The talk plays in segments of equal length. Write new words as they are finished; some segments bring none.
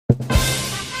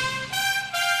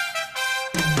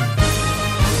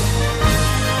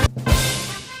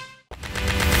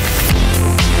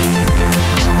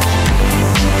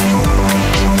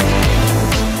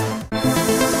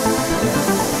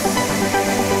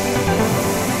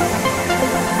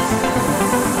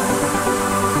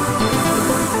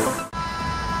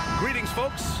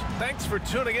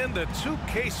tuning in to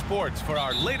 2K Sports for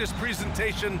our latest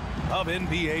presentation of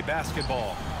NBA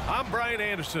basketball. I'm Brian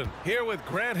Anderson, here with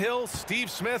Grant Hill, Steve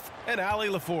Smith, and Allie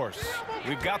LaForce.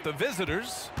 We've got the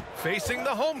visitors facing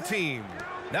the home team.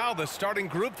 Now the starting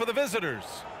group for the visitors.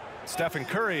 Stephen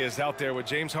Curry is out there with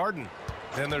James Harden.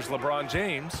 Then there's LeBron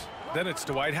James. Then it's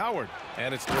Dwight Howard.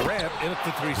 And it's Durant in at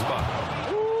the 3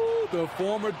 spot. Ooh, the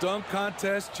former dunk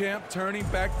contest champ turning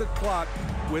back the clock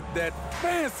with that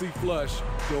fancy flush.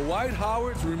 Dwight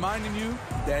Howard's reminding you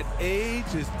that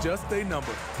age is just a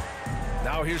number.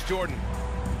 Now here's Jordan.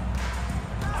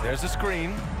 There's a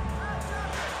screen.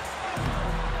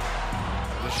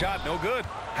 The shot, no good.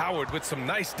 Howard with some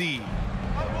nice D.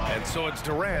 And so it's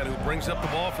Durant who brings up the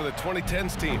ball for the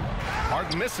 2010'S team.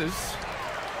 Harden misses.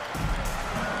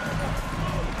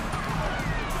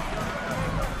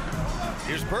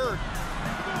 Here's Bird.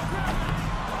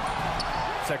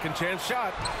 Second chance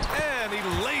shot. And he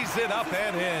lays it up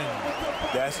and in.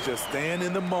 That's just staying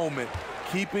in the moment,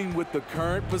 keeping with the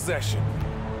current possession.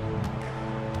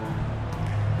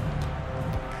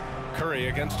 Curry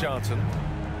against Johnson.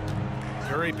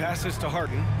 Curry passes to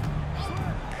Harden.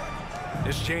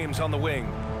 It's James on the wing.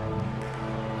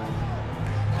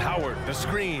 Howard, the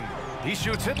screen. He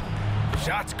shoots it.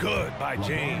 Shot's good by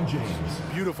James.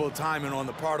 Beautiful timing on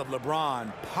the part of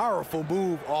LeBron. Powerful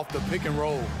move off the pick and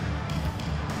roll.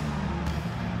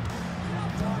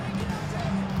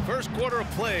 First quarter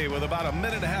of play with about a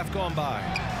minute and a half gone by.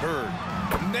 Bird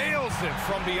nails it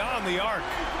from beyond the arc.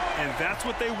 And that's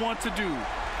what they want to do.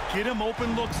 Get him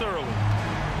open looks early.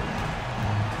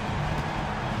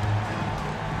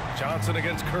 Johnson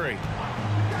against Curry.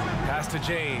 Pass to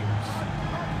James.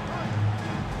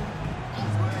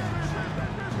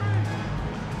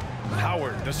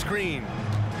 Howard, the screen.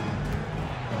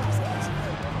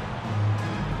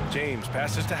 James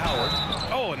passes to Howard.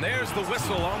 Oh, and there's the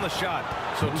whistle on the shot.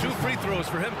 So 2 free throws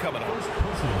for him coming up.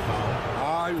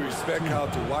 I respect how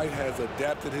Dwight has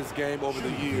adapted his game over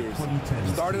the years.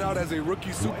 Starting out as a rookie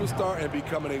superstar and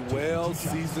becoming a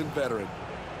well-seasoned veteran.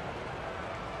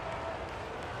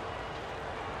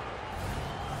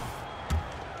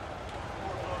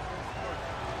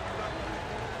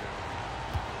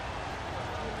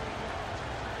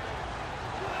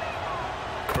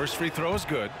 First free throw is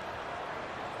good.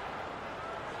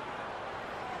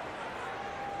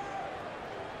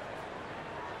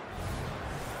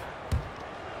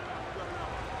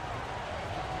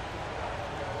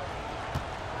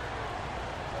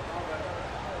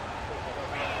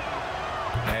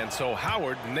 And so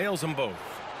Howard nails them both.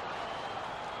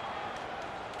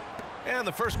 And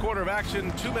the first quarter of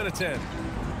action, 2 minutes in.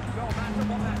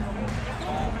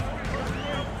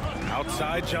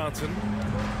 Outside Johnson.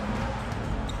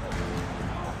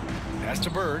 Pass to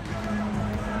Bird.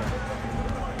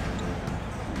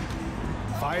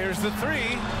 Fires the 3.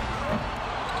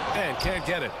 And can't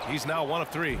get it. He's now 1 of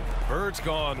 3. Bird's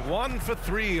gone 1 for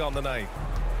 3 on the night.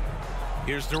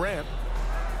 Here's Durant.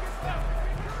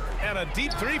 And a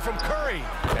deep 3 from Curry.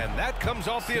 And that comes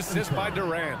off the assist by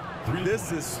Durant.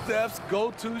 This is Steph's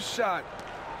go-to shot.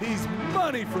 He's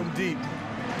money from deep.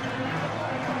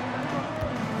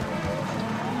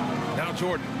 Now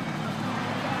Jordan.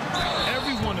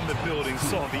 Everyone in the building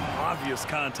saw the obvious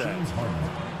contact. James Harden.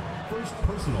 First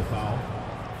personal foul.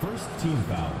 First team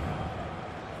foul.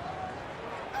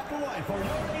 At the line for your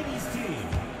 80's team,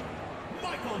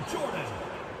 Michael Jordan.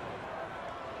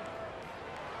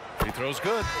 Free throw's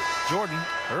good. Jordan.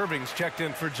 Irving's checked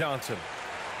in for Johnson.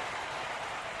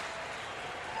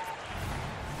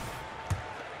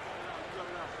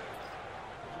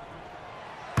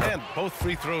 And both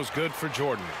free throws good for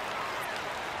Jordan.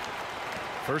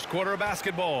 First quarter of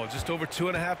basketball, just over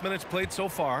 2.5 minutes played so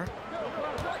far.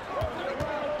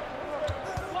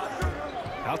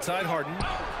 Outside Harden.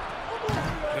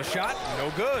 The shot,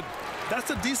 no good. That's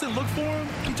a decent look for him.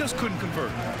 He just couldn't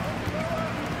convert.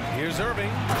 Here's Irving.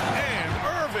 And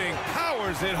Irving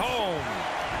powers it home.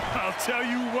 I'll tell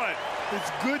you what,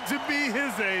 it's good to be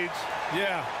his age.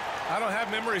 Yeah, I don't have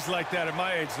memories like that at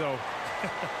my age, though.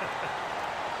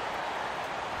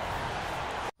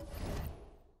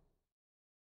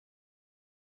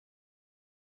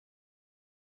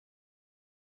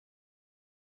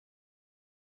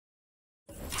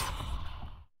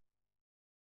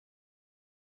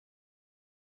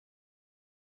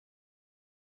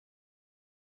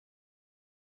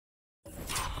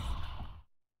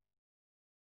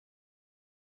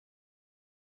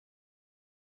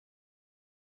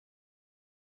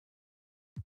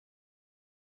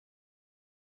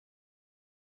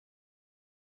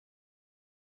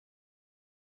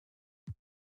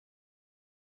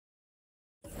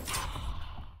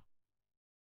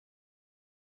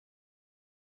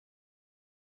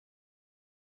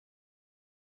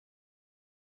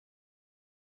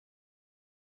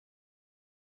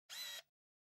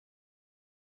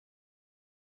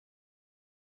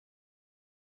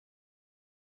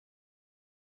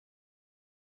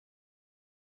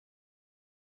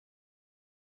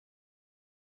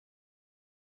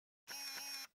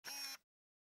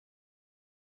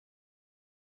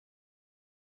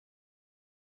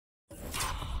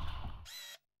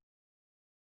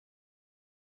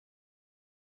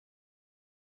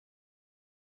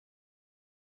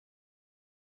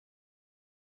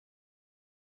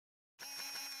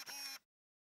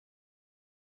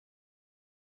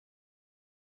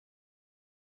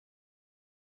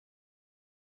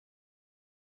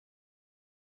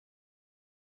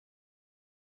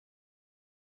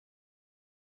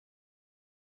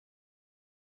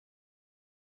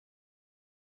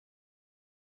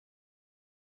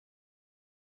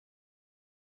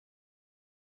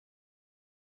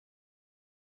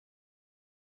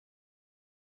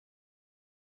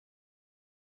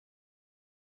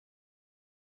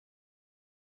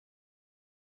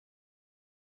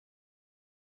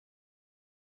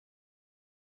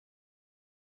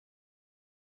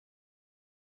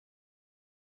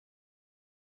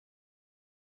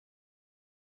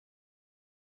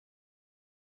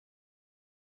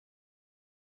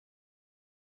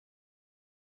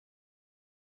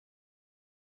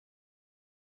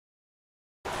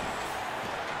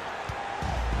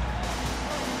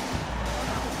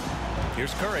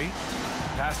 Here's Curry.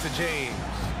 Pass to James.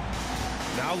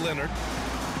 Now Leonard.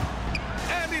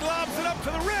 And he lobs it up to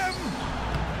the rim.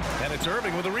 And it's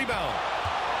Irving with a rebound.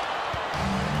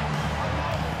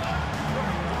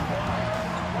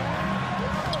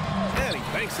 And he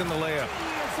banks in the layup.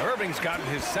 Irving's gotten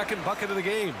his second bucket of the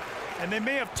game. And they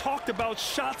may have talked about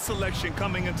shot selection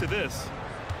coming into this.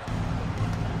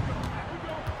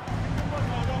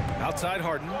 Outside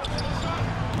Harden.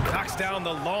 Knocks down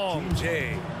the long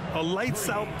J. A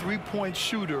lights-out three-point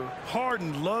shooter.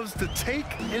 Harden loves to take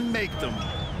and make them.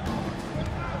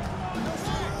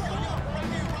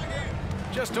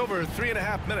 Just over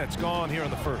 3.5 minutes gone here in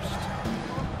the first.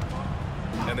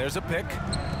 And there's a pick.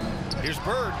 Here's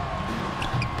Bird.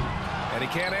 And he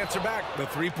can't answer back. The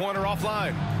three-pointer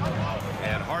offline.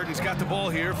 And Harden's got the ball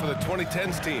here for the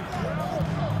 2010's team.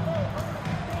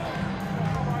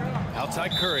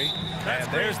 Outside Curry.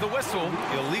 And there's the whistle.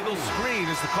 Illegal screen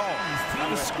is the call.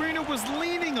 The screener was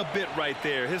leaning a bit right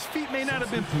there. His feet may not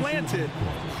have been planted.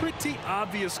 Pretty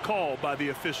obvious call by the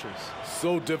officials.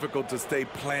 So difficult to stay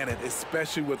planted,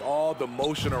 especially with all the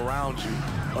motion around you.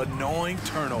 Annoying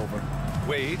turnover.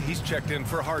 Wade, he's checked in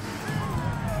for Harden.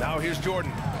 Now here's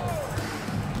Jordan.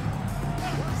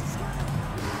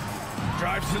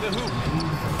 Drives to the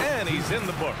hoop. And he's in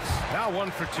the books. Now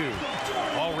 1 for 2.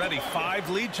 Already 5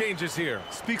 lead changes here.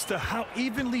 Speaks to how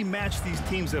evenly matched these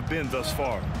teams have been thus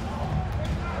far.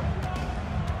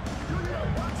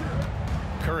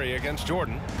 Curry against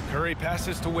Jordan. Curry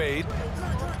passes to Wade.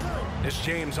 It's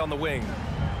James on the wing.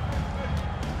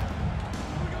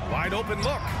 Wide open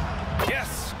look.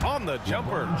 Yes, on the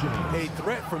jumper. A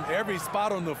threat from every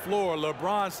spot on the floor.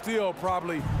 LeBron still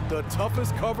probably the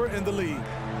toughest cover in the league.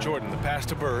 Jordan, the pass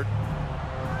to Bird.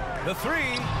 The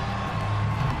three.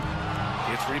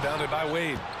 It's rebounded by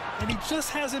Wade. And he just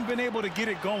hasn't been able to get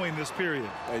it going this period.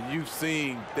 And you've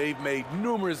seen they've made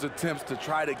numerous attempts to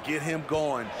try to get him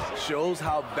going. Shows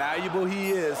how valuable he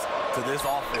is to this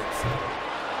offense.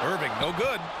 Irving, no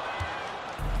good.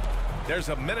 There's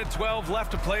a minute 12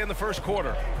 left to play in the first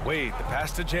quarter. Wade, the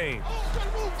pass to James.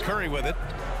 Curry with it.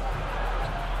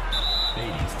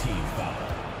 80's team foul.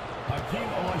 Hakeem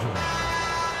Olajuwon.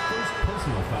 First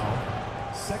personal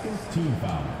foul. Second team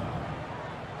foul.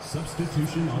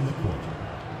 Substitution on the court.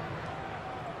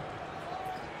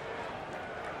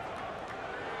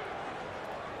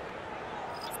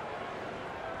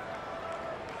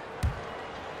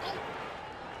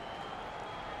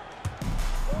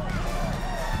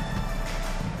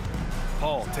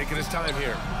 Paul taking his time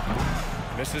here.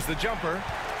 Misses the jumper.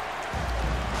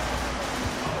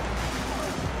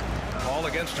 Paul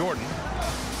against Jordan.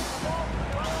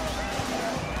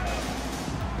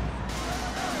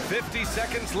 50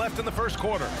 seconds left in the first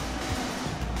quarter.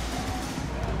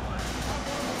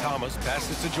 Thomas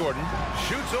passes to Jordan.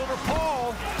 Shoots over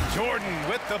Paul. Jordan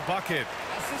with the bucket.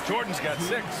 Jordan's got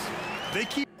 6. They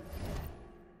keep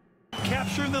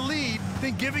capturing the lead,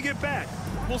 then giving it back.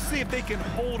 We'll see if they can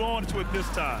hold on to it this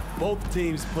time. Both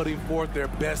teams putting forth their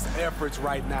best efforts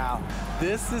right now.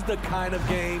 This is the kind of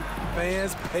game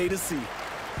fans pay to see.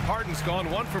 Harden's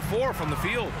gone 1 for 4 from the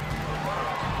field.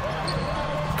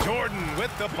 Jordan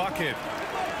with the bucket.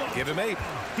 Give him 8.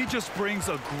 He just brings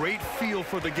a great feel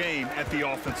for the game at the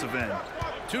offensive end.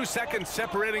 2 seconds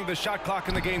separating the shot clock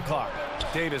and the game clock.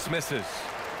 Davis misses.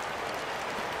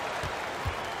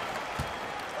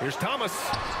 Here's Thomas.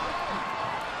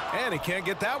 And he can't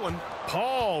get that one.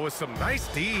 Paul with some nice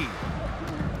D.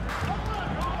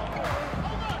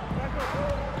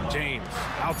 James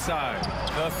outside.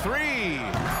 The 3.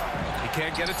 He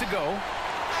can't get it to go.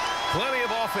 Plenty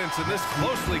of offense in this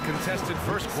closely contested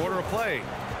first quarter of play.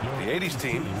 The 80's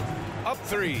team up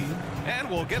 3. And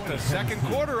we'll get the second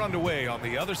quarter underway on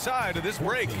the other side of this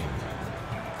break.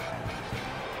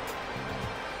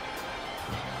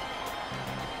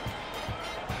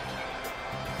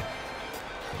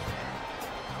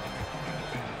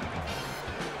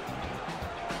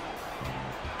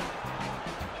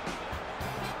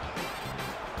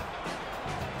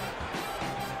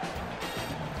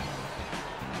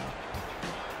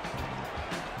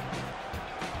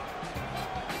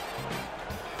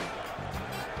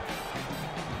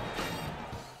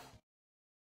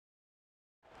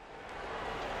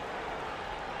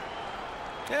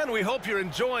 And we hope you're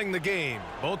enjoying the game.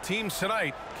 Both teams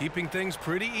tonight keeping things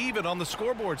pretty even on the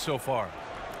scoreboard so far.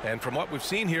 And from what we've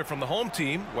seen here from the home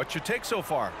team, what's your take so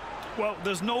far? Well,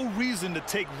 there's no reason to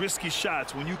take risky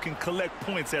shots when you can collect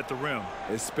points at the rim.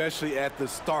 Especially at the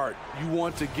start. You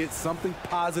want to get something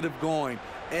positive going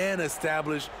and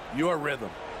establish your rhythm.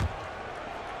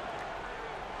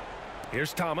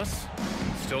 Here's Thomas.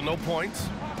 Still no points.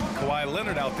 Kawhi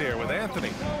Leonard out there with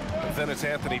Anthony. Then it's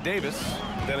Anthony Davis.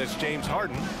 Then it's James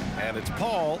Harden. And it's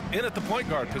Paul in at the point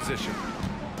guard position.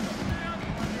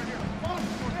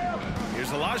 Here's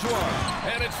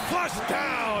Olajuwon. And it's flushed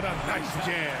down. A nice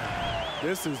jam.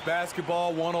 This is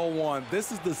basketball 101.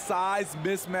 This is the size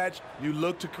mismatch you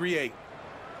look to create.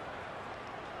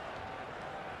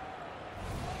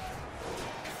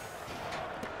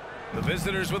 The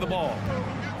visitors with the ball.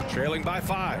 Trailing by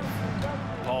 5.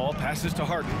 Paul passes to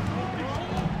Harden.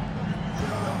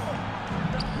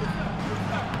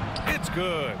 It's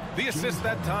good. The assist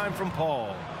that time from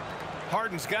Paul.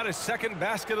 Harden's got his second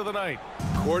basket of the night.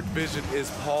 Court vision is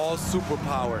Paul's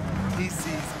superpower. He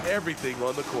sees everything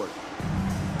on the court.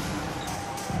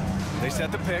 They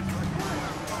set the pick.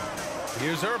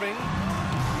 Here's Irving.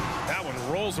 That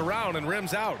one rolls around and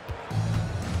rims out.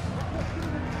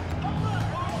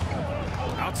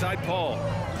 Outside Paul.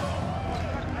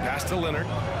 Pass to Leonard.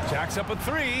 Jacks up a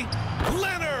 3.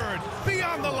 Leonard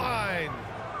beyond the line.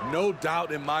 No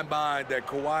doubt in my mind that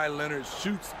Kawhi Leonard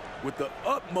shoots with the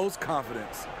utmost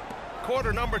confidence.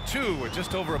 Quarter number 2 with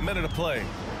just over a minute of play.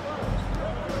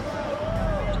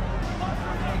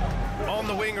 On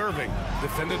the wing, Irving.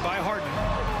 Defended by Harden.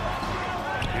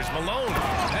 Here's Malone.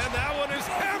 And that one is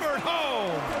hammered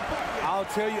home. I'll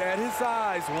tell you, at his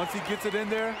size, once he gets it in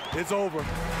there, it's over.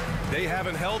 They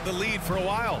haven't held the lead for a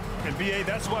while. And BA,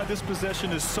 that's why this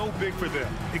possession is so big for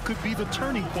them. It could be the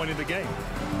turning point in the game.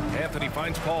 Anthony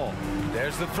finds Paul.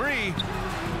 There's the 3.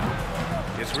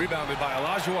 It's rebounded by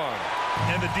Olajuwon.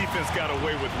 And the defense got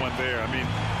away with one there. I mean,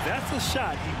 that's a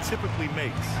shot he typically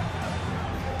makes.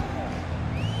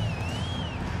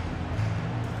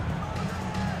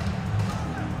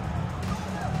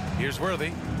 Here's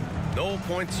Worthy. No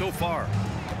points so far.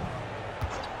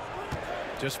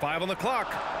 Just 5 on the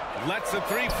clock. Lets the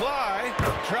 3 fly.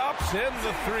 Drops in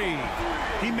the 3.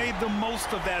 He made the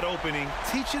most of that opening,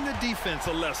 teaching the defense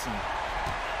a lesson.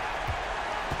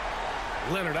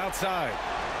 Leonard outside.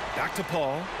 Back to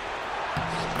Paul.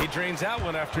 He drains that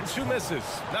one after 2 misses.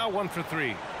 Now 1 for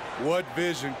 3. What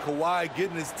vision. Kawhi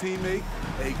getting his teammate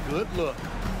a good look.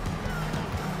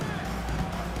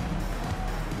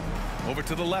 Over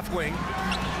to the left wing.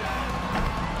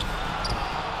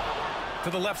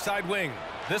 To the left side wing.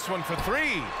 This one for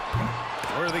 3.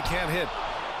 Worthy can't hit.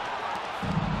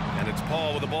 And it's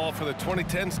Paul with the ball for the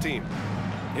 2010's team.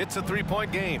 It's a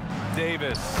 3-point game.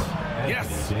 Davis.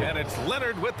 Yes, and it's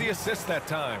Leonard with the assist that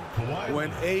time.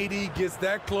 When AD gets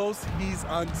that close, he's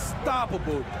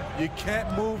unstoppable. You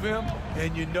can't move him,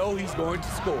 and you know he's going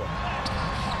to score.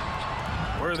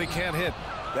 Worthy can't hit.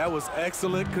 That was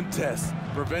excellent contest,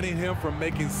 preventing him from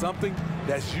making something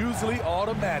that's usually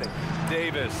automatic.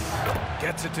 Davis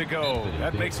gets it to go.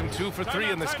 That makes him 2 for 3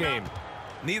 in this game.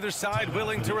 Neither side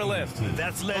willing to relent.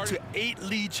 That's led to 8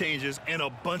 lead changes and a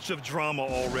bunch of drama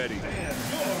already.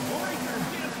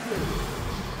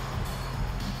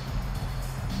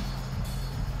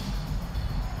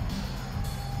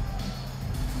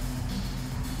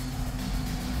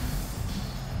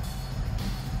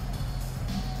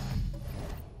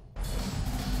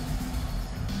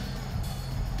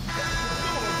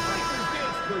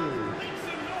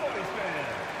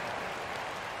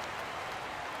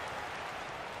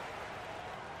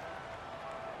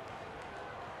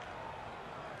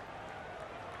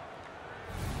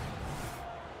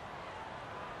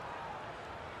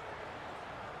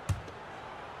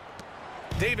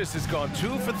 Davis has gone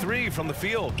 2 for 3 from the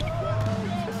field.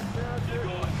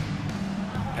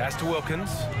 Pass to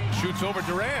Wilkins. Shoots over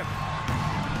Durant.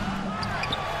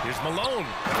 Here's Malone.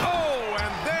 Oh,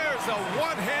 and there's a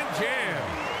one-hand jam.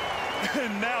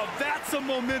 And now that's a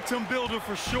momentum builder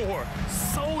for sure.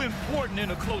 So important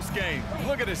in a close game.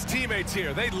 Look at his teammates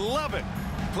here. They love it.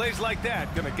 Plays like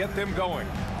that going to get them going.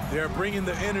 They're bringing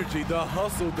the energy, the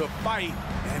hustle, the fight,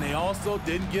 and they also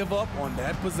didn't give up on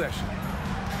that possession.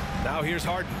 Now here's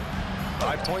Harden.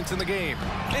 5 points in the game.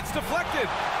 It's deflected.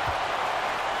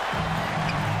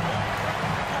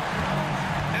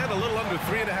 And a little under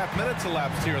 3.5 minutes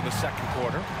elapsed here in the second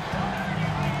quarter.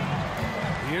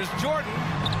 Here's Jordan.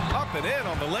 Up and in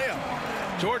on the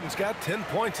layup. Jordan's got 10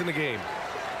 points in the game.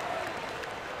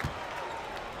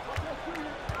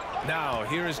 Now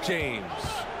here is James.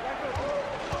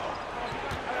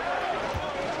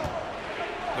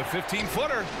 The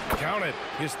 15-footer. Count it.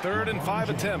 His 3rd and 5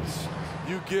 attempts.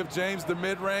 You give James the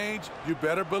mid-range, you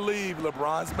better believe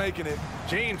LeBron's making it.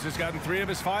 James has gotten 3 of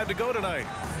his 5 to go tonight.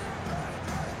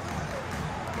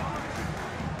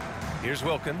 Here's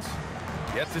Wilkins.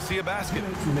 Yet to see a basket.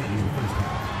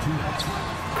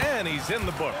 And he's in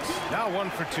the books. Now 1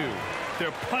 for 2.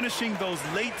 They're punishing those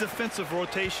late defensive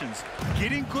rotations,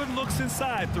 getting good looks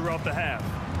inside throughout the half.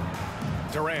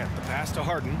 Durant, the pass to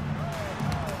Harden.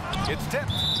 It's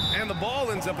tipped, and the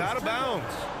ball ends up out of bounds.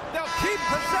 They'll keep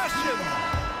possession.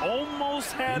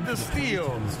 Almost had the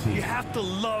steal. You have to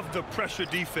love the pressure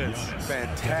defense.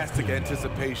 Fantastic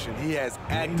anticipation. He has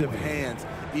active hands.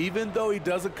 Even though he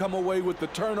doesn't come away with the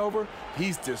turnover,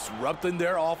 he's disrupting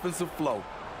their offensive flow.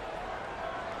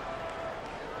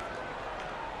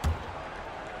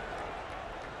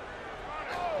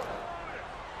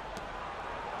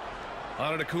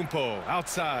 Antetokounmpo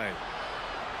outside.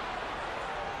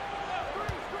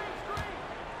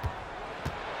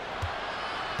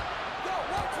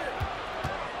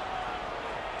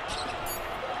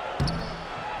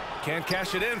 Can't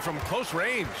cash it in from close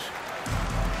range.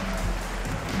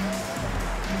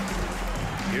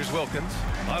 Here's Wilkins.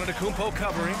 Antetokounmpo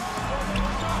covering.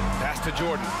 Pass to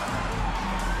Jordan.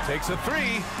 Takes a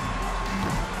three.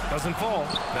 Doesn't fall.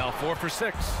 Now 4 for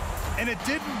 6. And it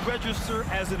didn't register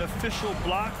as an official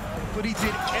block, but he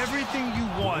did everything you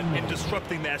want in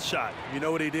disrupting that shot. You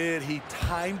know what he did? He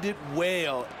timed it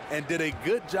well and did a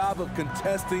good job of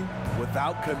contesting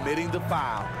without committing the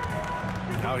foul.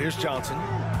 Now here's Johnson.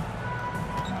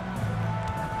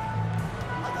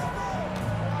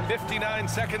 59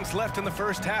 seconds left in the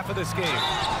first half of this game.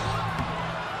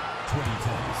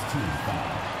 2010'S team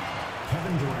foul.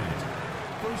 Kevin Durant.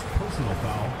 First personal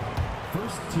foul.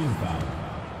 First team foul.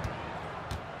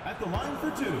 At the line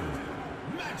for 2,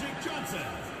 Magic Johnson.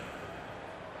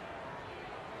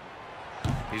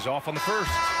 He's off on the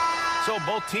first. So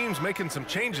both teams making some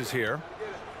changes here.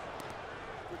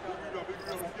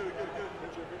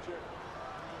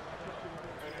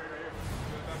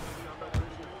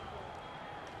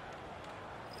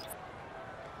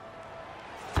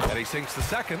 And he sinks the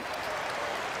second.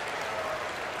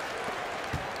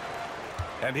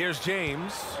 And here's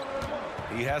James.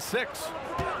 He has 6.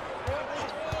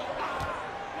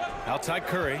 Outside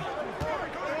Curry.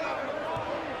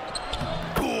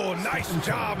 Oh, nice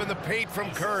job in the paint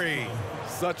from Curry.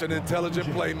 Such an intelligent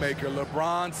playmaker.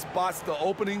 LeBron spots the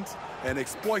openings and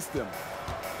exploits them.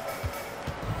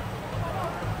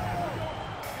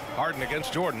 Harden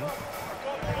against Jordan.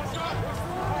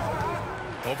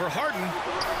 Over Harden.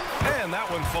 And that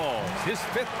one falls. His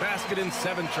 5th basket in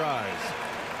 7 tries.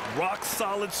 Rock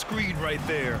solid screen right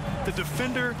there. The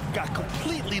defender got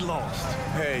completely lost.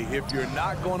 Hey, if you're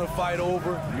not going to fight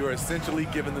over, you're essentially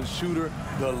giving the shooter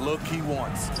the look he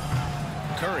wants.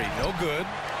 Curry, no good.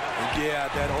 And yeah,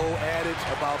 that whole adage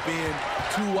about being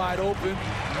too wide open,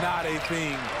 not a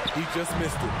thing. He just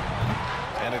missed it.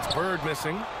 And it's Bird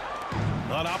missing.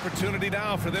 An opportunity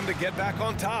now for them to get back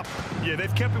on top. Yeah,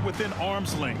 they've kept it within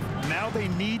arm's length. Now they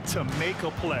need to make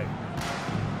a play.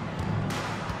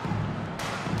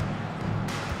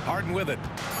 Harden with it.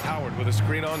 Howard with a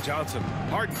screen on Johnson.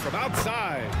 Harden from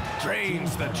outside.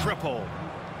 Drains the triple.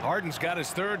 Harden's got his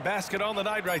 3rd basket on the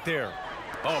night right there.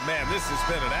 Oh, man, this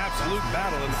has been an absolute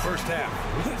battle in the first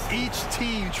half. Each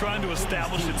team trying to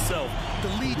establish itself. The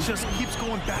lead just keeps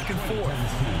going back and forth.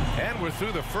 And we're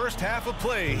through the first half of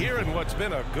play here in what's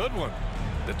been a good one.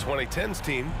 The 2010's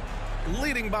team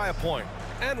leading by a point.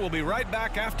 And we'll be right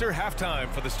back after halftime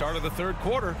for the start of the 3rd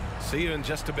quarter. See you in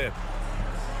just a bit.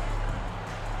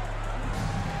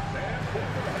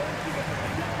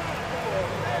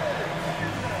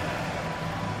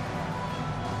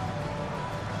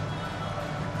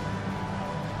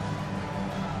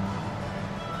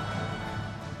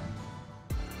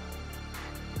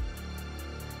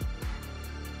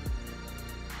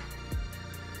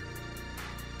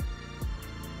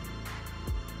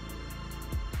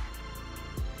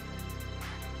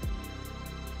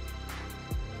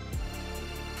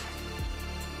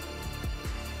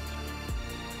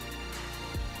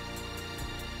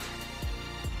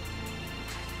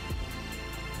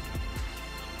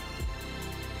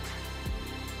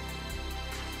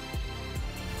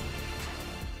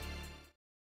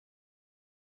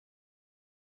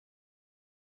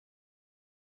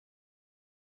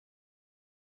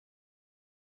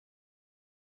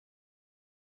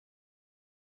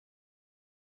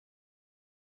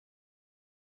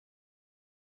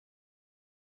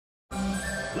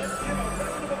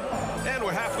 And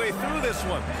we're halfway through this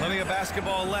one. Plenty of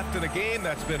basketball left in a game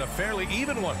that's been a fairly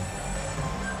even one.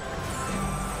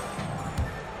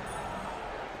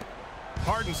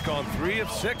 Harden's gone 3 of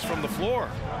 6 from the floor.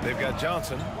 They've got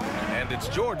Johnson, and it's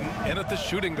Jordan in at the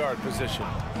shooting guard position.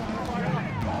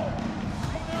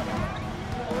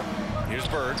 Here's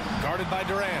Bird, guarded by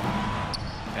Durant.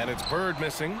 And it's Bird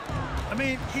missing. I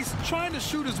mean, he's trying to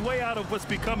shoot his way out of what's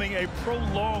becoming a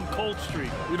prolonged cold streak.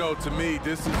 You know, to me,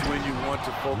 this is when you want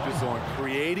to focus on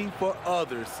creating for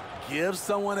others. Give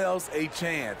someone else a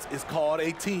chance. It's called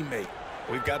a teammate.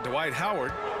 We've got Dwight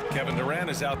Howard. Kevin Durant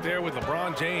is out there with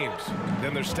LeBron James.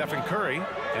 Then there's Stephen Curry,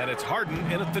 and it's Harden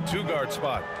in at the 2-guard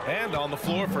spot. And on the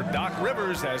floor for Doc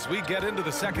Rivers as we get into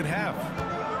the second half.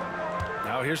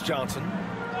 Now here's Johnson.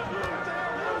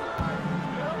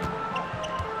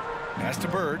 Pass to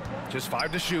Bird. Just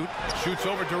 5 to shoot. Shoots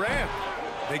over Durant.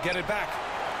 They get it back.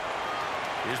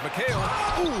 Here's McHale.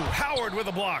 Ooh, Howard with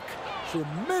a block.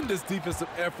 Tremendous defensive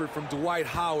effort from Dwight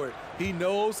Howard. He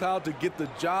knows how to get the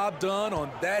job done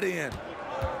on that end.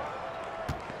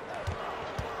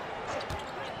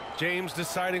 James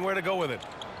deciding where to go with it.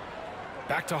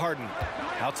 Back to Harden.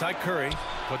 Outside Curry.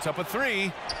 Puts up a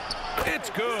 3. It's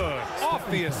good. Off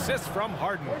the assist from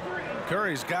Harden.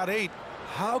 Curry's got 8.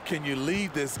 How can you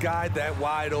leave this guy that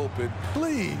wide open?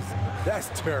 Please. That's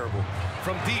terrible.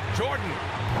 From deep, Jordan.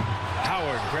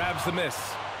 Howard grabs the miss.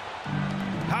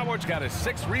 Howard's got his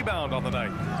 6th rebound on the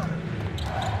night.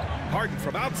 Harden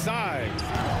from outside.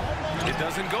 It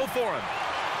doesn't go for him.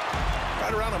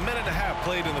 Right around a minute and a half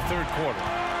played in the 3rd quarter.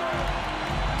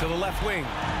 To the left wing.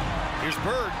 Here's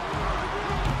Bird.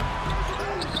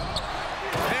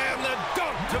 And the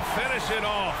dunk to finish it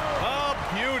off. A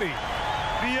beauty.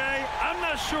 B.A., I'm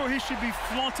not sure he should be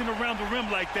flaunting around the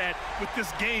rim like that with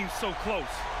this game so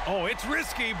close. Oh, it's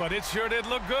risky, but it sure did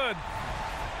look good.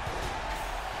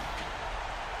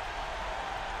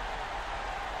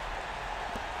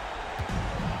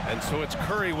 And so it's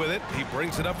Curry with it. He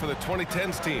brings it up for the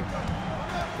 2010's team.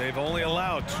 They've only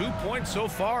allowed 2 points so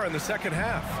far in the second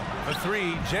half. The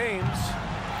 3, James.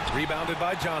 Rebounded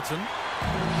by Johnson.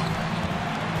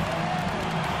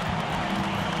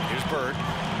 Here's Bird.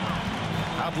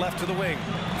 Out left to the wing.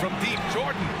 From deep,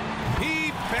 Jordan.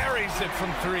 He buries it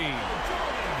from 3.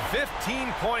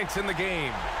 15 points in the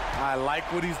game. I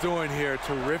like what he's doing here.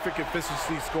 Terrific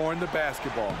efficiency scoring the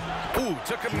basketball. Ooh,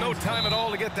 took him no time at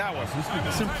all to get that one.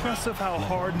 It's impressive how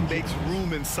Harden makes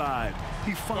room inside.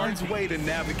 He finds a way to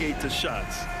navigate the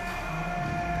shots.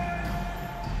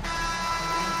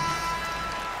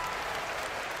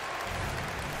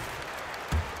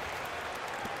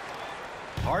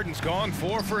 Harden's gone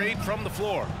 4 for 8 from the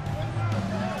floor.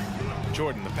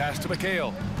 Jordan, the pass to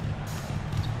McHale.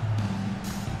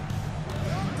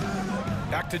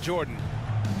 Back to Jordan.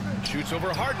 Shoots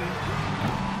over Harden.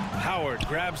 Howard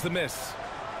grabs the miss.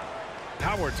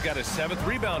 Howard's got his 7th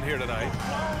rebound here tonight.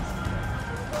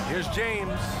 Here's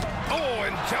James. Oh,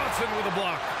 and Johnson with a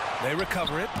block. They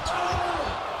recover it.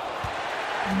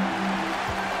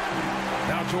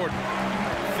 Now Jordan.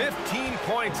 15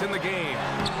 points in the game.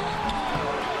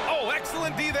 Oh,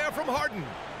 excellent D there from Harden.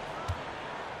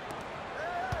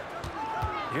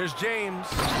 Here's James.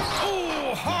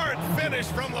 Oh, hard finish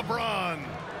from LeBron.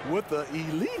 With the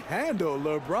elite handle,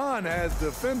 LeBron has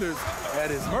defenders at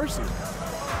his mercy.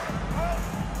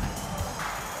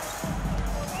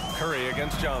 Curry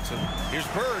against Johnson. Here's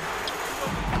Bird.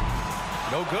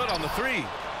 No good on the 3.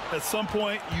 At some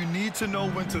point, you need to know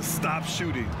when to stop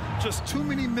shooting. Just too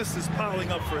many misses piling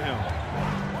up for him.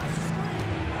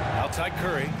 Outside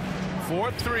Curry.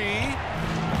 4-3.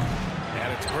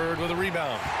 And it's Bird with a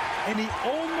rebound. And he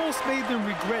almost made them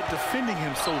regret defending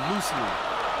him so loosely.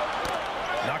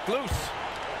 Knocked loose.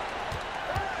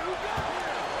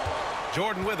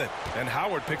 Jordan with it. And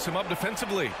Howard picks him up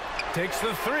defensively. Takes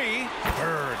the 3.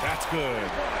 Bird, that's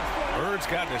good. Bird's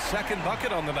gotten his 2nd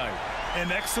bucket on the night.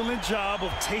 An excellent job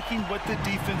of taking what the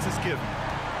defense is giving.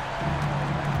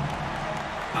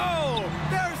 Oh,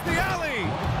 there's the alley.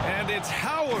 And it's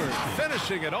Howard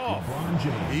finishing it off.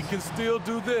 He can still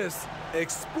do this.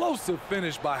 Explosive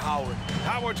finish by Howard.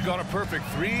 Howard's got a perfect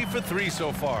 3 for 3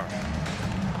 so far.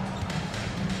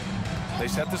 They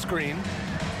set the screen.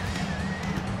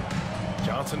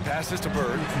 Johnson passes to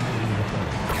Bird.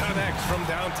 Connects from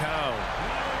downtown.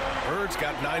 Bird's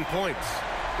got 9 points.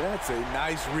 That's a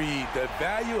nice read. The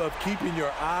value of keeping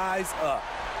your eyes up.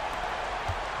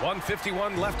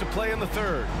 1:51 left to play in the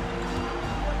 3rd.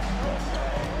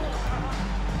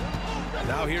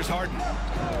 Now here's Harden.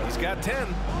 He's got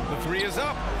 10. The 3 is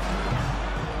up.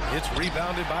 It's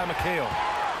rebounded by McHale.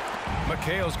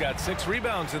 McHale's got 6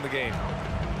 rebounds in the game.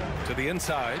 To the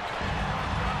inside.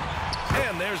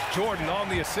 And there's Jordan on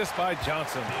the assist by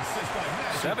Johnson.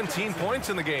 17 points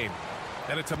in the game.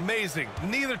 And it's amazing.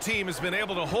 Neither team has been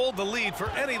able to hold the lead for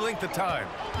any length of time.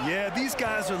 Yeah, these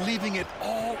guys are leaving it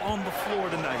all on the floor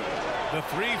tonight. The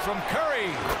 3 from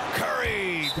Curry.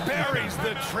 Curry buries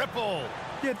the triple.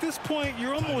 Yeah, at this point,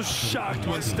 you're almost shocked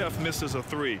when Steph misses a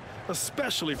 3,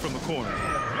 especially from the corner.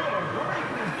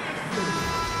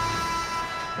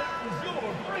 That was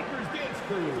your Breakers Dance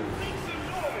Crew. Make some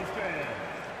noise, fans.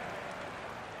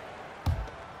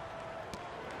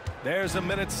 There's a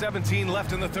minute 17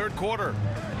 left in the 3rd quarter.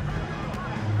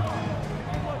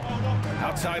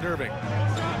 Outside Irving.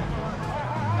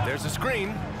 There's a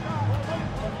screen.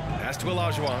 Pass to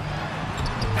Olajuwon.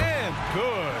 And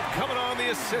good. Coming on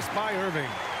the assist by Irving.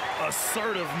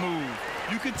 Assertive move.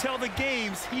 You can tell the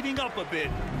game's heating up a bit.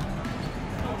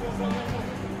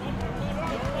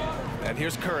 And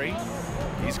here's Curry.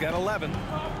 He's got 11.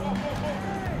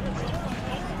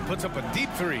 Puts up a deep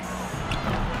three.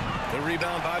 The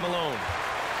rebound by Malone.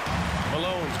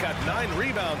 Malone's got 9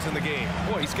 rebounds in the game.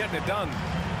 Boy, he's getting it done.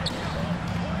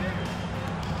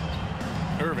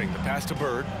 Irving, the pass to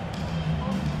Bird.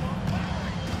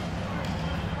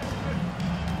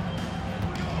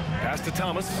 Pass to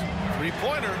Thomas.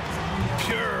 Three-pointer.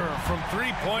 Pure from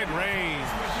three-point range.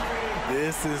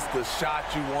 This is the shot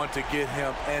you want to get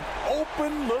him. An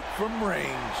open look from range.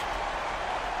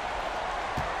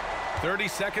 30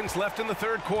 seconds left in the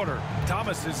third quarter.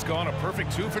 Thomas has gone a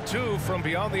perfect 2 for 2 from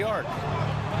beyond the arc.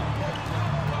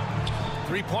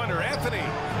 Three-pointer, Anthony.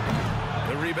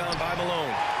 The rebound by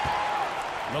Malone.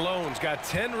 Malone's got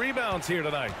 10 rebounds here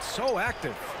tonight. So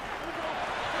active.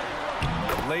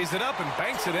 Lays it up and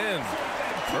banks it in.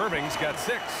 Irving's got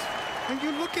 6. And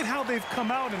you look at how they've come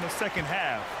out in the second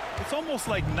half. It's almost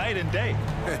like night and day.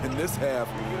 In this half,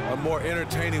 a more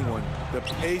entertaining one. The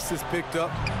pace is picked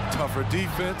up, tougher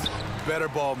defense, better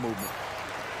ball movement.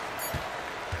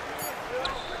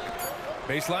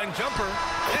 Baseline jumper,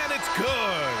 and it's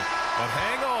good. But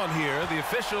hang on here. The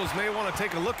officials may want to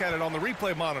take a look at it on the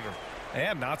replay monitor.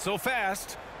 And not so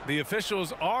fast. The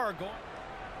officials are going.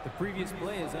 The previous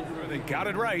play is under. They got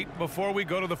it right before we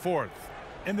go to the fourth.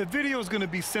 And the video is going to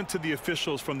be sent to the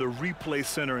officials from the replay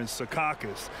center in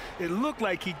Secaucus. It looked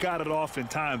like he got it off in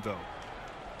time, though.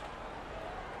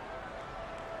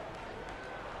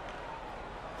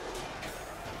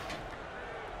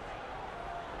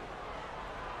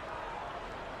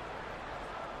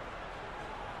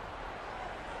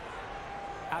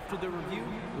 After the review,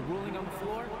 the ruling on the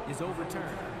floor is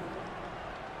overturned.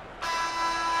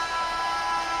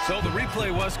 So the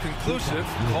replay was conclusive.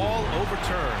 Call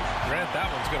overturned. Grant,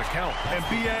 that one's going to count. And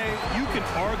BA, you can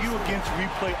argue against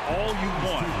replay all you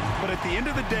want, but at the end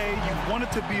of the day, you want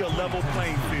it to be a level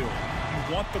playing field.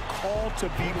 You want the call to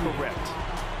be correct.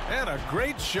 And a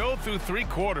great show through 3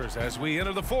 quarters as we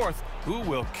enter the fourth. Who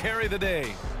will carry the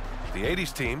day? The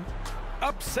 80's team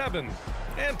up 7.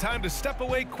 And time to step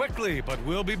away quickly, but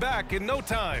we'll be back in no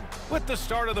time with the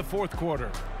start of the fourth quarter.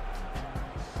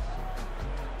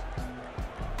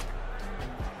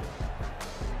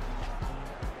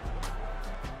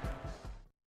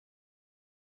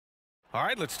 All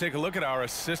right, let's take a look at our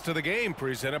assist of the game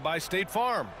presented by State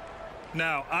Farm.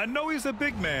 Now, I know he's a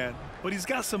big man, but he's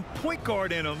got some point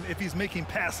guard in him if he's making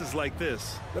passes like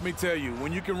this. Let me tell you,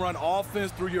 when you can run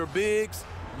offense through your bigs,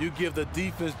 you give the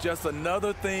defense just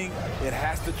another thing it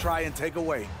has to try and take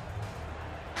away.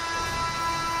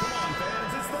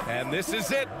 And this is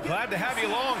it. Glad to have you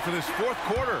along for this fourth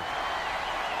quarter.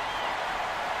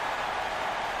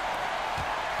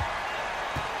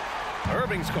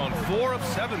 Irving's gone 4 of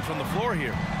 7 from the floor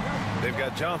here. They've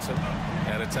got Johnson,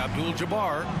 and it's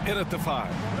Abdul-Jabbar in at the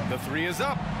 5. The 3 is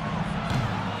up.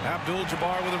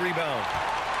 Abdul-Jabbar with a rebound.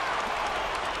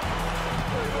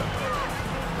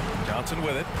 Johnson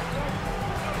with it.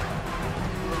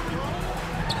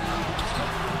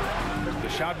 The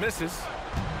shot misses.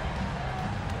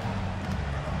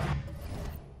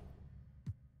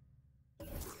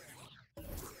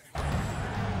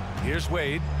 Here's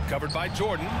Wade, covered by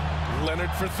Jordan.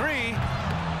 Leonard for 3.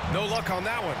 No luck on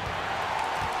that one.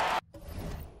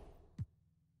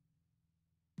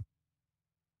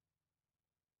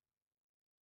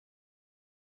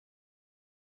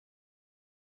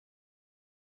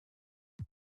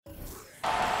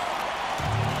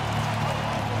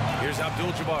 Here's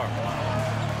Abdul-Jabbar.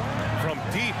 From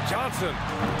deep, Johnson.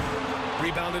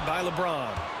 Rebounded by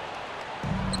LeBron.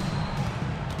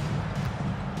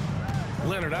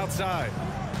 Leonard outside.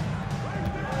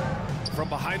 From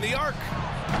behind the arc.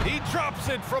 He drops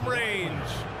it from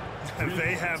range.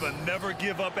 They have a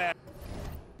never-give-up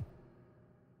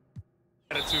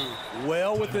attitude.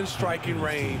 Well within striking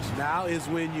range. Now is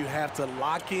when you have to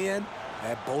lock in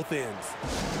at both ends.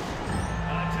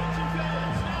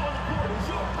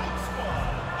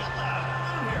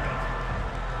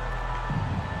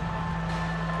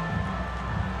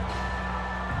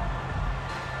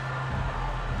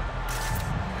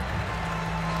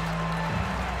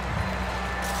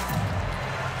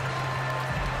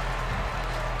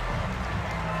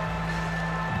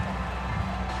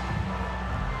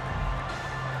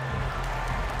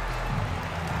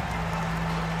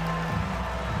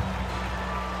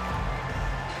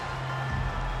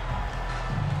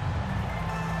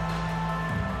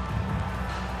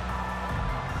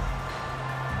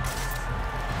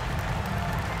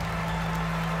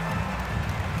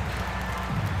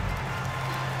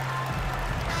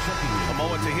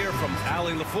 moment to hear from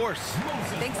Allie LaForce.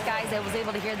 Thanks, guys. I was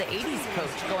able to hear the 80's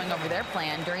coach going over their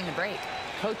plan during the break.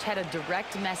 Coach had a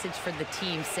direct message for the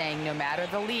team saying no matter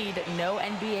the lead, no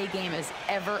NBA game is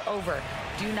ever over.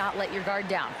 Do not let your guard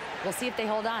down. We'll see if they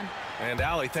hold on. And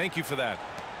Allie, thank you for that.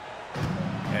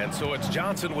 And so it's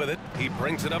Johnson with it. He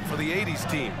brings it up for the 80's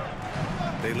team.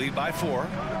 They lead by 4.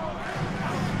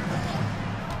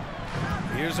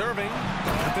 Here's Irving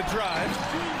at the drive.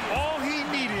 All he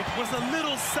needed was a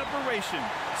little separation.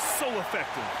 So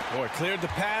effective. Boy, cleared the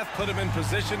path, put him in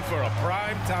position for a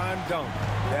prime-time dunk.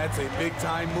 That's a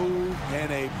big-time move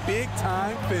and a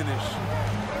big-time finish.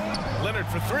 Leonard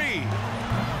for 3.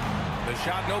 The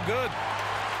shot no good.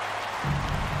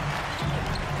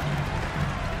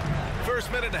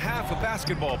 First minute and a half of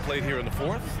basketball played here in the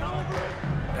 4th.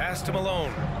 Pass to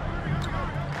Malone.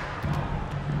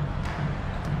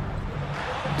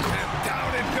 And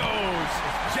down it goes.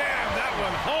 Jam that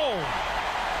one home.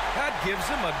 That gives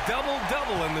him a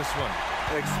double-double in this one.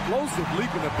 Explosive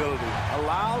leaping ability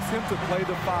allows him to play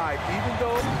the 5, even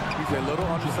though he's a little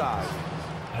undersized.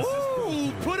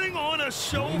 Ooh, putting on a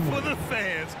show for the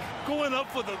fans, going up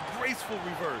for the graceful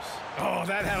reverse. Oh,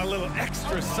 that had a little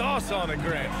extra sauce on it,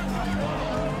 Grant.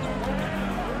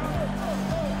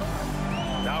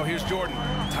 Now here's Jordan,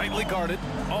 tightly guarded,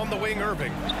 on the wing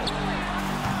Irving.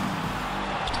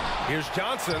 Here's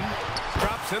Johnson,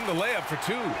 drops in the layup for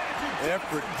 2.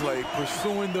 Effort play,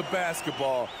 pursuing the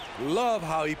basketball. Love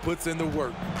how he puts in the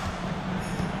work.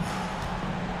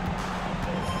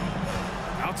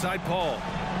 Outside Paul.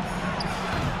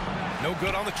 No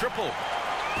good on the triple.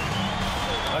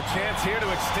 A chance here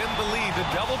to extend the lead to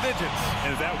double digits.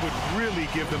 And that would really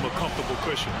give them a comfortable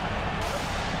cushion.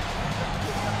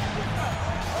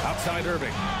 Outside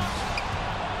Irving.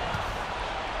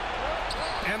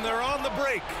 And they're on the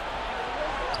break.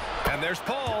 And there's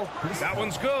Paul. That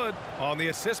one's good on the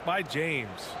assist by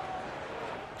James.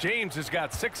 James has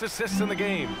got 6 assists in the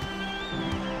game.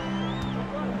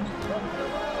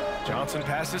 Johnson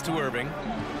passes to Irving.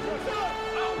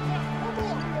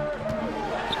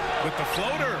 With the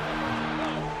floater.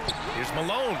 Here's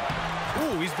Malone.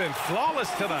 Ooh, he's been flawless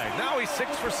tonight. Now he's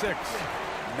 6 for 6.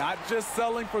 Not just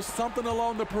selling for something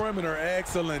along the perimeter.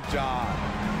 Excellent job.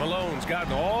 Malone's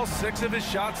gotten all 6 of his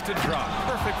shots to drop.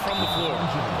 Perfect from the floor.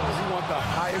 You want the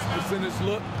highest percentage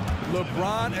look?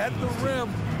 LeBron at the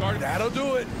rim. That'll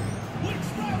do it.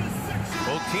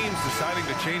 Both teams deciding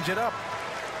to change it up.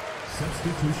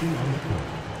 Substitution on the court.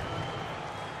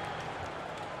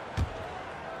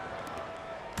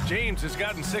 James has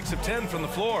gotten 6 of 10 from the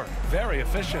floor. Very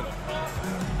efficient.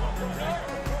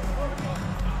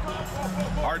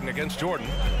 Harden against Jordan.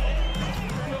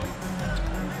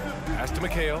 Pass to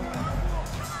McHale.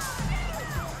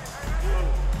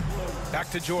 Back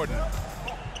to Jordan.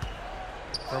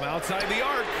 From outside the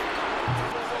arc.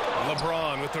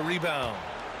 LeBron with the rebound.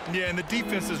 Yeah, and the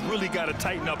defense has really got to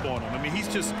tighten up on him. I mean, he's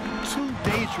just too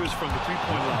dangerous from the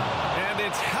three-point line. And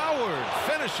it's Howard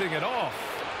finishing it off.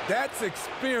 That's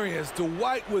experience.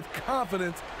 Dwight with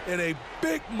confidence in a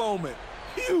big moment.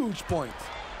 Huge points.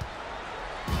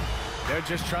 They're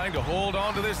just trying to hold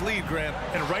on to this lead, Grant.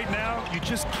 And right now, you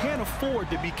just can't afford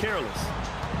to be careless.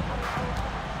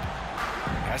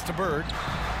 Pass to Bird.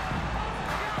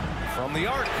 From the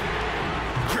arc.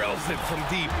 Drills it from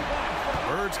deep.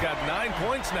 Bird's got 9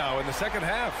 points now in the second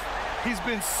half. He's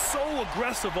been so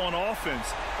aggressive on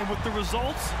offense, and with the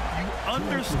results, you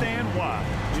understand why.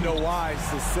 You know why?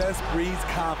 Success breeds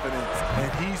confidence,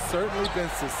 and he's certainly been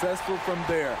successful from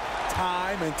there,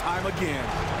 time and time again.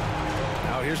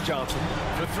 Now here's Johnson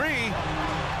for 3,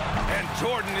 and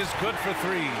Jordan is good for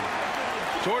 3.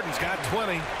 Jordan's got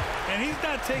 20. And he's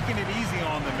not taking it easy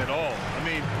on them at all. I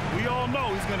mean, we all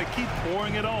know he's going to keep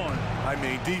pouring it on. I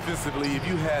mean, defensively, if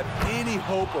you have any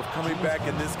hope of coming back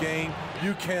in this game,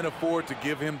 you can't afford to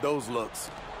give him those looks.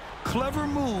 Clever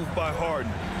move by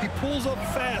Harden. He pulls up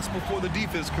fast before the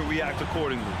defense can react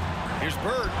accordingly. Here's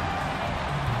Bird.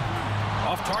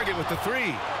 Off target with the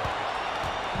 3.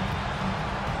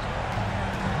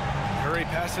 Curry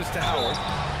passes to Howard.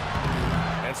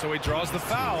 And so he draws the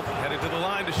foul, headed to the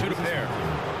line to shoot a pair.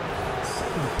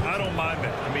 I don't mind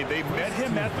that. I mean, they met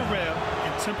him at the rim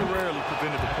and temporarily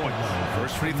prevented the points.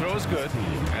 First free throw is good,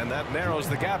 and that narrows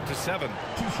the gap to 7.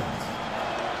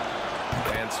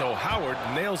 And so Howard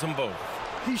nails them both.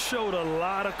 He showed a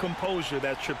lot of composure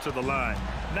that trip to the line.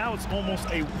 Now it's almost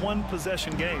a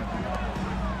one-possession game.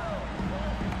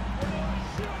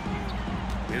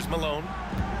 Here's Malone.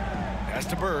 Pass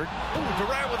to Bird. Ooh,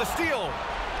 Durant with a steal.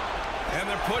 And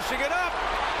they're pushing it up.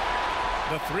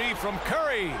 The 3 from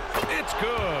Curry. It's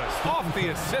good. Off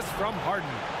the assist from Harden.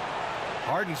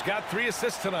 Harden's got 3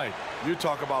 assists tonight. You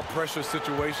talk about pressure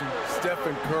situation.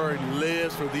 Stephen Curry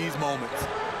lives for these moments.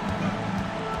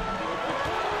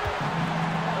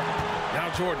 Now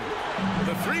Jordan with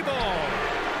a 3 ball.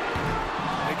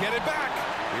 They get it back.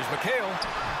 Here's McHale.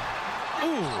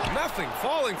 Ooh, nothing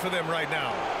falling for them right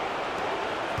now.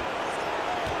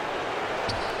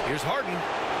 Here's Harden.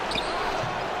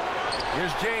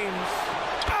 Here's James.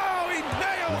 Oh, he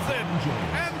nails it.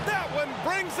 And that one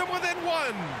brings them within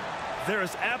 1. There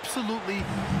is absolutely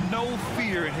no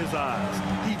fear in his eyes.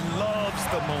 He loves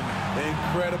the moment.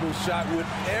 Incredible shot with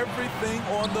everything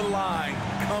on the line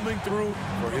coming through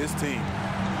for his team.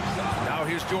 Now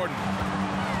here's Jordan.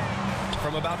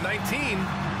 From about 19,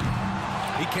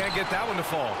 he can't get that one to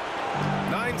fall.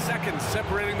 9 seconds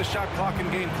separating the shot clock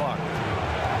and game clock.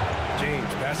 James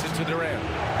passes to Durant.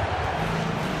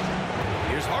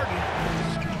 Here's Harden.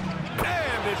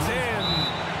 And it's in.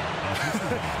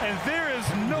 And there is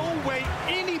no way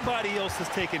anybody else is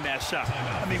taking that shot.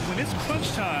 I mean, when it's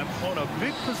crunch time on a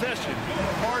big possession,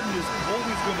 Harden is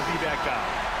always going to be that guy.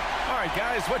 All right,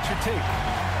 guys, what's your take?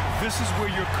 This is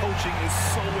where your coaching is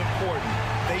so important.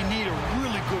 They need a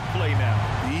really good play now.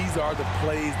 These are the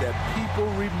plays that people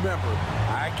remember.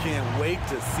 I can't wait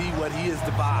to see what he has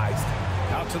devised.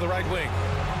 Out to the right wing.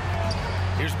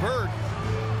 Here's Bird.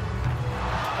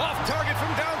 Off target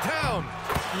from downtown.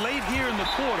 Late here in the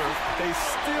quarter, they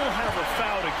still have a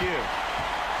foul to give.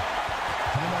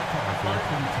 Timeout call for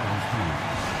 2010'S team.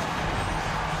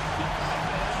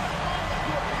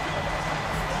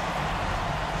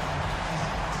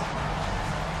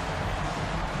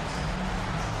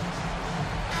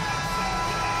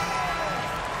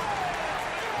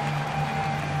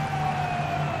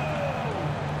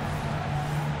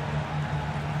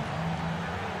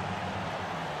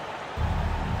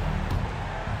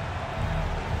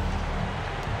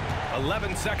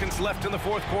 11 seconds left in the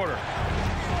 4th quarter.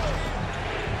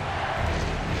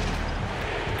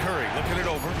 Curry looking it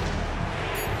over.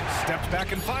 Steps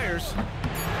back and fires.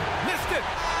 Missed it.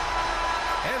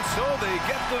 And so they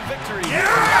get the victory. Tremendous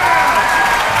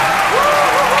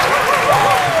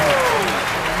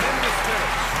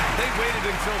finish. They waited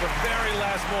until the very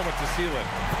last moment to seal it.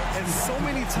 And so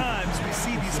many times we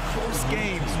see these close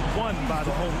games won by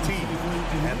the home team.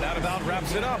 And that about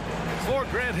wraps it up. For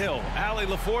Grant Hill, Allie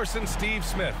LaForce, and Steve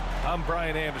Smith, I'm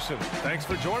Brian Anderson. Thanks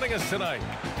for joining us tonight.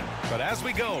 But as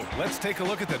we go, let's take a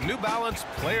look at the New Balance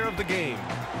Player of the Game.